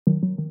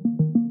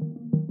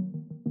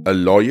A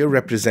lawyer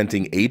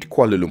representing 8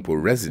 Kuala Lumpur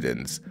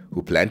residents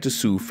who plan to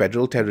sue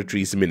Federal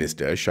Territories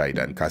Minister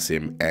Shahidan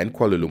Kassim and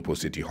Kuala Lumpur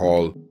City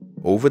Hall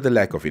over the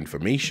lack of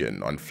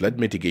information on flood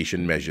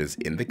mitigation measures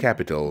in the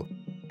capital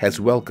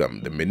has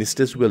welcomed the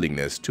minister's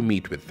willingness to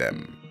meet with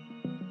them.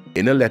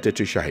 In a letter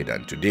to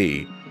Shahidan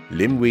today,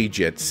 Lim Wei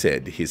Jiet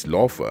said his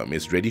law firm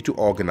is ready to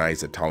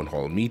organize a town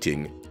hall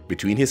meeting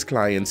between his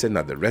clients and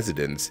other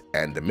residents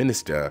and the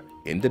minister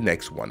in the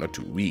next 1 or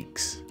 2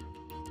 weeks.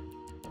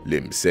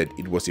 Lim said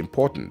it was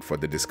important for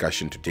the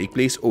discussion to take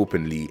place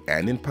openly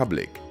and in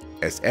public,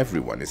 as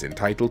everyone is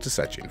entitled to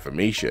such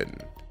information.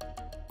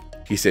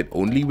 He said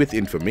only with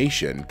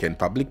information can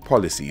public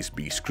policies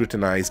be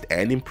scrutinized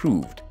and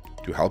improved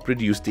to help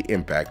reduce the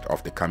impact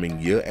of the coming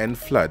year-end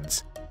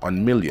floods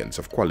on millions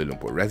of Kuala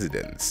Lumpur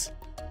residents.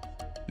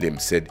 Lim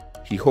said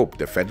he hoped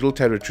the Federal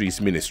Territories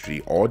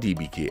Ministry or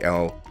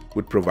DBKL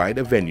would provide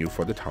a venue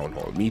for the town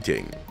hall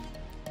meeting.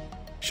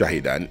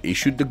 Shahidan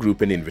issued the group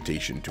an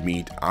invitation to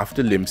meet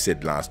after Lim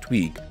said last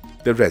week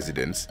the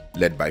residents,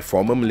 led by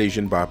former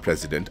Malaysian Bar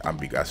President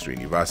Ambiga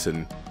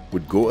Srinivasan,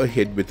 would go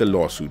ahead with a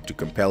lawsuit to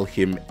compel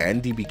him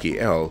and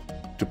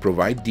DBKL to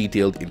provide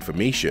detailed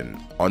information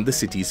on the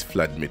city's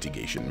flood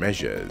mitigation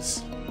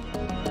measures.